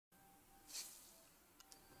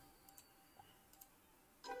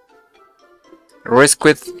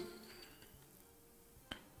Rescued.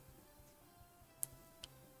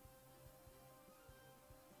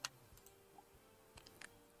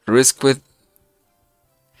 Rescued.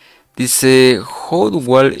 Dice, how do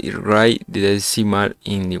I write the decimal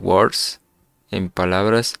in the words? En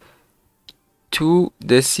palabras, 2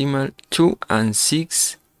 and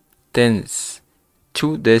 6 tenths.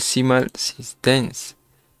 2 tenths.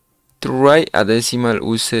 To write a decimal,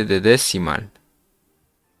 use the decimal.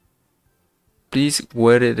 Please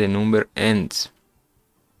where the number ends.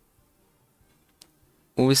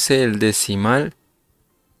 Use el decimal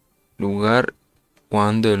lugar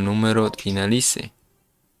cuando el número finalice.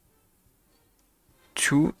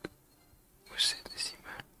 2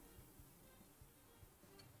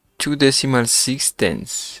 decimal 6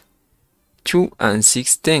 tenths. 2 and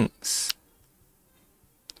 6 tenths.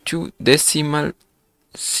 2 decimal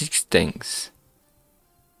 6 tenths.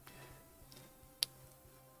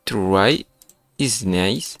 To write is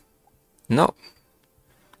nice. No.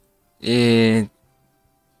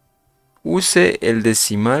 Use el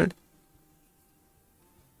decimal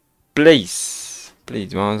place.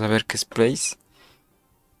 Place. Vamos a ver qué es place.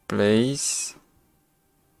 Place.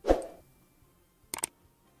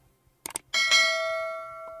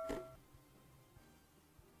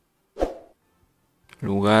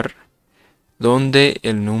 Lugar donde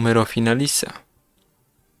el número finaliza.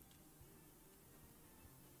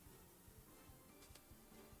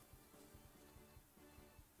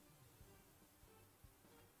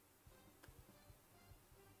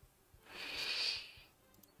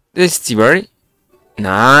 This is very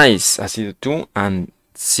nice. Ha sido 2 and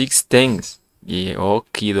 6 tenths. Y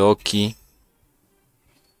okidoki.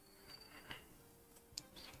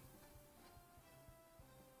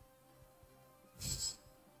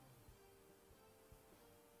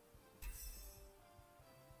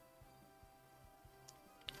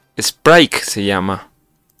 Sprite se llama.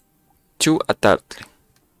 2 attack.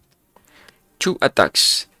 2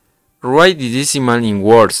 attacks. Write the decimal in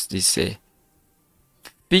words, dice.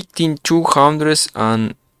 15,200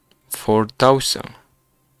 and 4,000.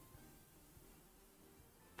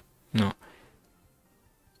 No.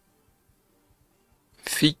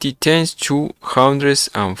 50 tens 200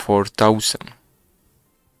 and 4,000.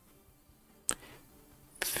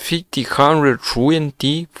 50 100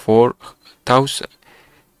 24,000.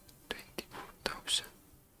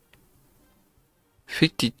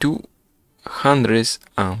 52 hundreds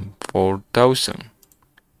and 4,000.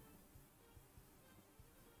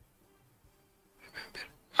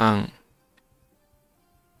 And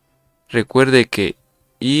recuerde que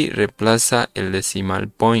y reemplaza el decimal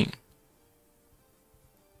point.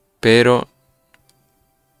 Pero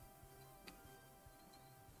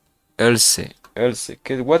else,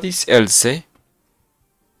 what is else?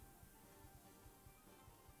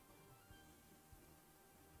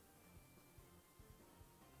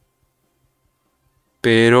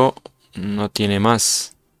 Pero no tiene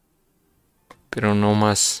más. Pero no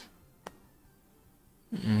más.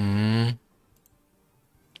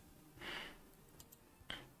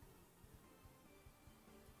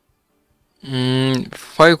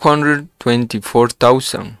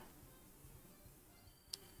 524,000.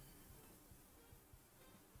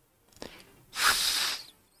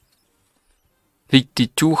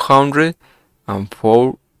 5,200 and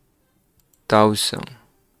 4,000.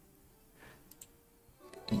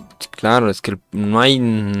 Claro, es que no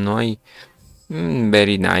hay.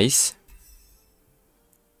 Very nice.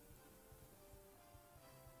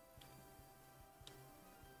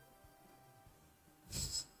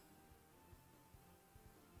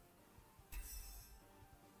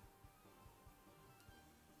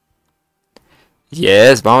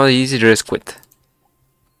 Yes, vamos a easy rescued.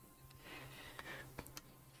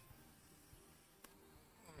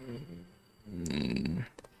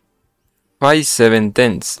 5 7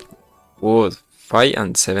 tenths. Good. 5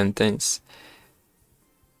 and 7 tenths.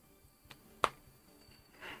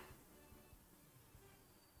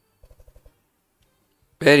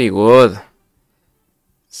 Very good.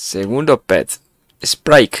 Segundo pet.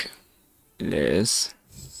 Sprite. Yes.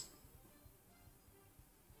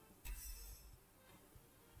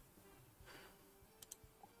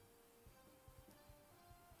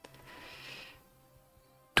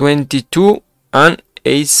 $22 and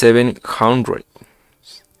 8,700.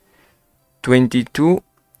 22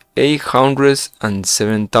 800 and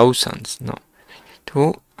 7,000. No.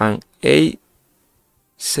 2 and 8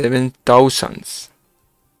 7,000.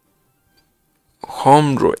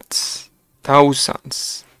 Hundreds.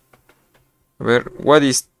 Thousands. A ver, what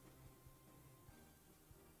is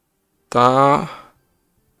ta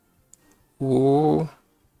u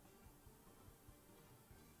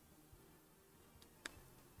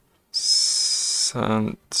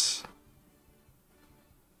Thousand.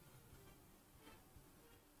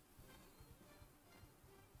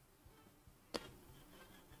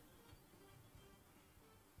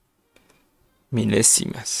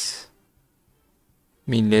 Milésimas.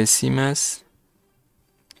 Milésimas.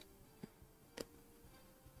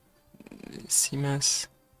 Milésimas.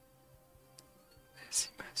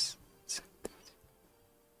 Milésimas.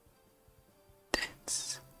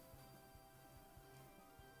 Tenths.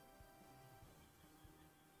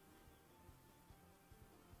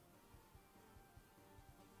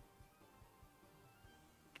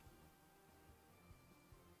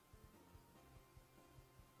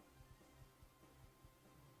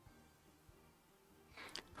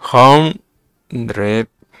 Hundred.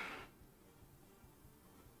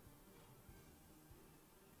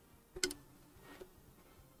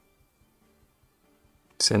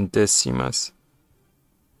 Centésimas.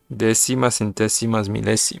 Décimas, centésimas,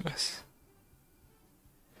 milésimas.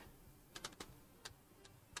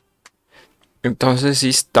 Entonces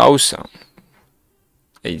es 1000.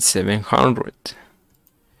 700.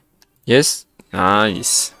 Yes?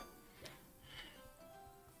 Nice.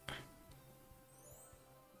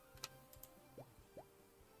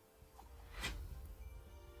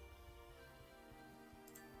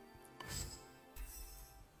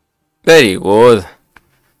 Very good.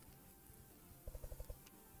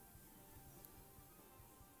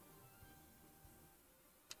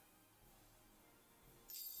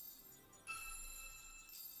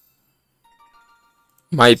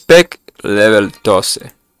 My peg level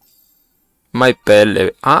 12. My peg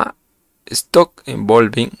level. Stock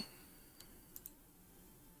involving.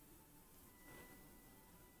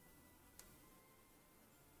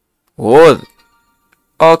 Good.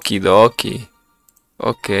 Okie dokie.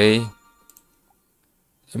 Okay.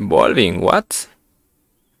 Involving what?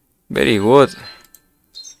 Very good.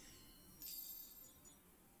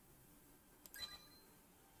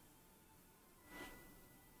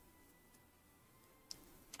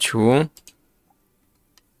 Two.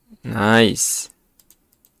 Nice.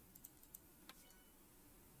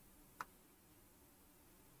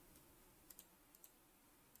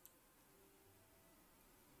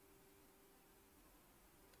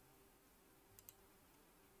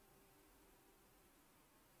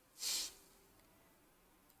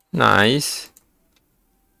 Nice.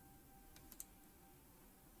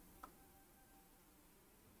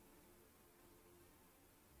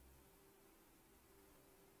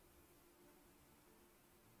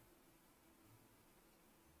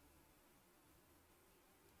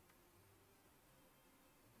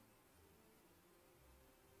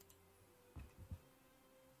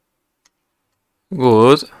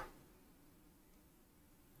 Good.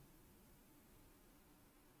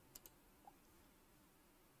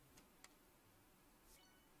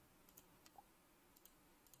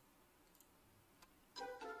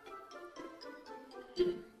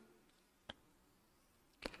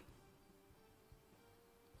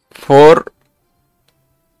 For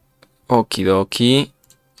okie dokie.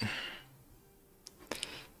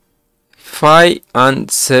 5 and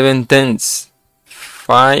 7/10.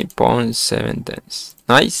 5.7.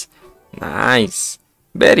 Nice. Nice.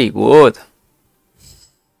 Very good.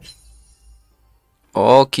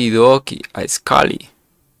 Okie dokie. A Scully.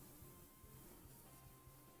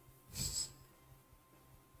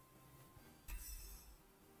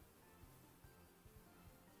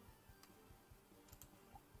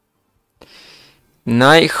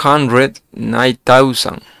 Nine hundred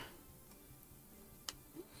 9,000.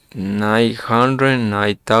 900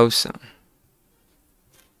 9,000.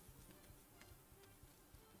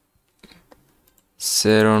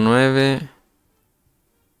 099.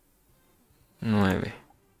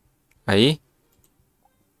 Ahí.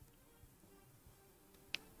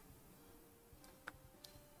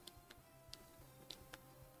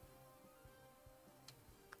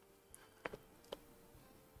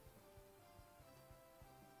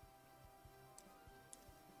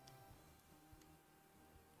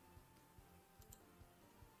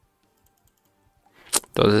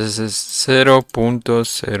 Entonces es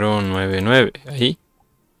 0.099. Ahí.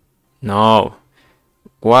 No.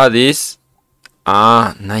 What is?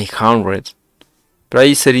 900. Pero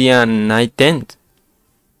ahí sería 910.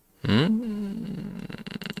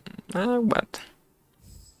 What?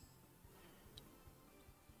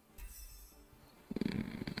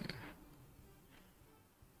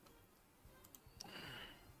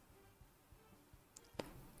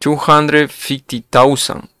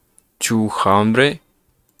 $250,000. 200.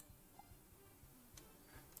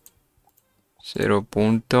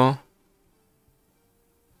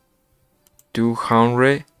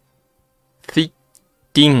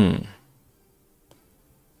 0.215.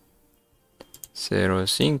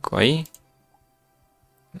 0.5 ahí.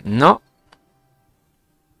 No.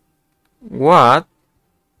 What?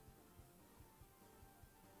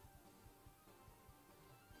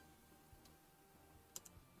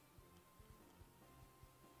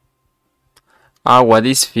 Ah, what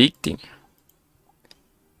is 15?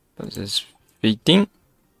 Entonces, 15.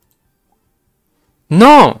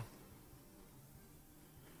 ¡No!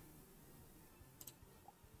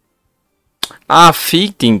 Ah,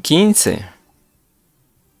 15, 15.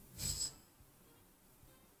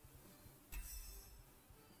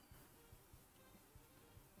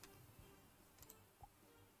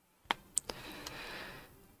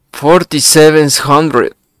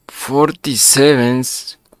 $4700.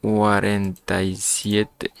 47,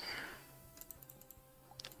 47.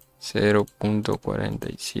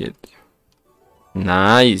 0.47.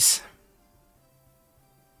 Nice.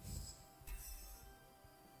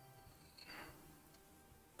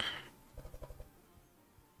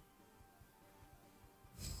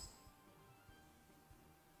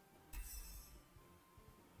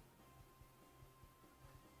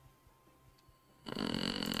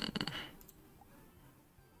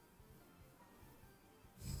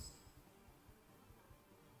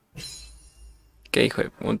 Qué hijo de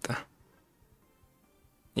puta.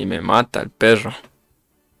 Y me mata el perro.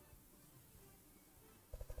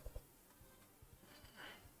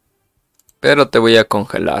 Pero te voy a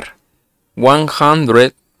congelar.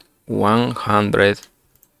 100.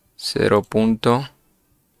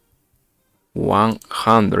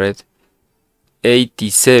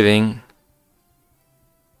 0.187.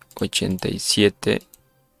 87.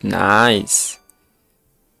 Nice.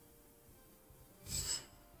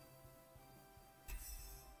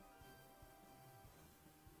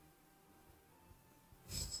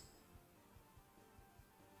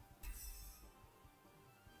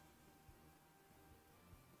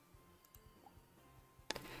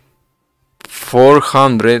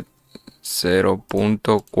 $400.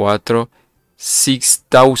 0.4.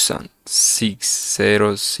 6,000.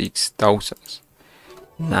 6,000.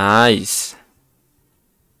 Nice.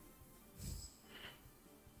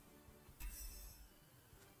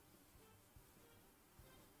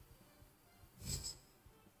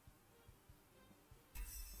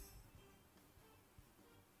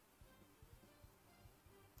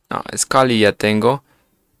 No, Scali ya tengo.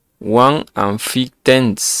 1 and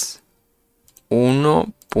 5/10.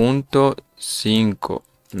 1.5.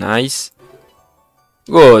 Nice.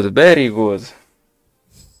 Good, very good.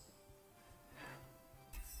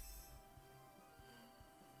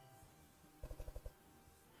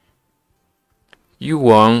 You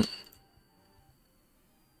won.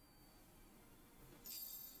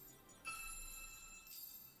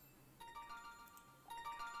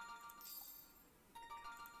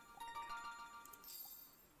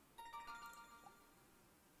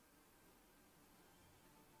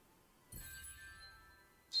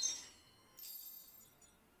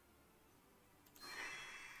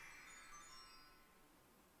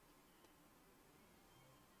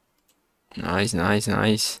 Nice, nice,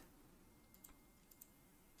 nice.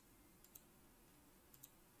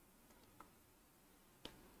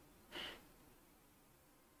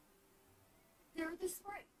 There are the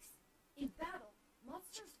sprites. In battle,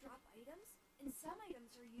 monsters drop items, and some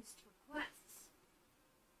items are used for quests.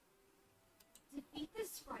 Defeat the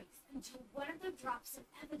sprites until one of them drops some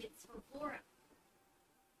evidence for Flora.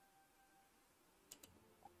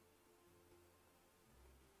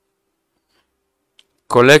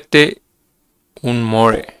 Collect un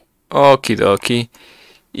more. Okidoki.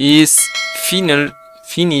 Is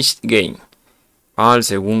finished game. Al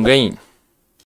segundo game.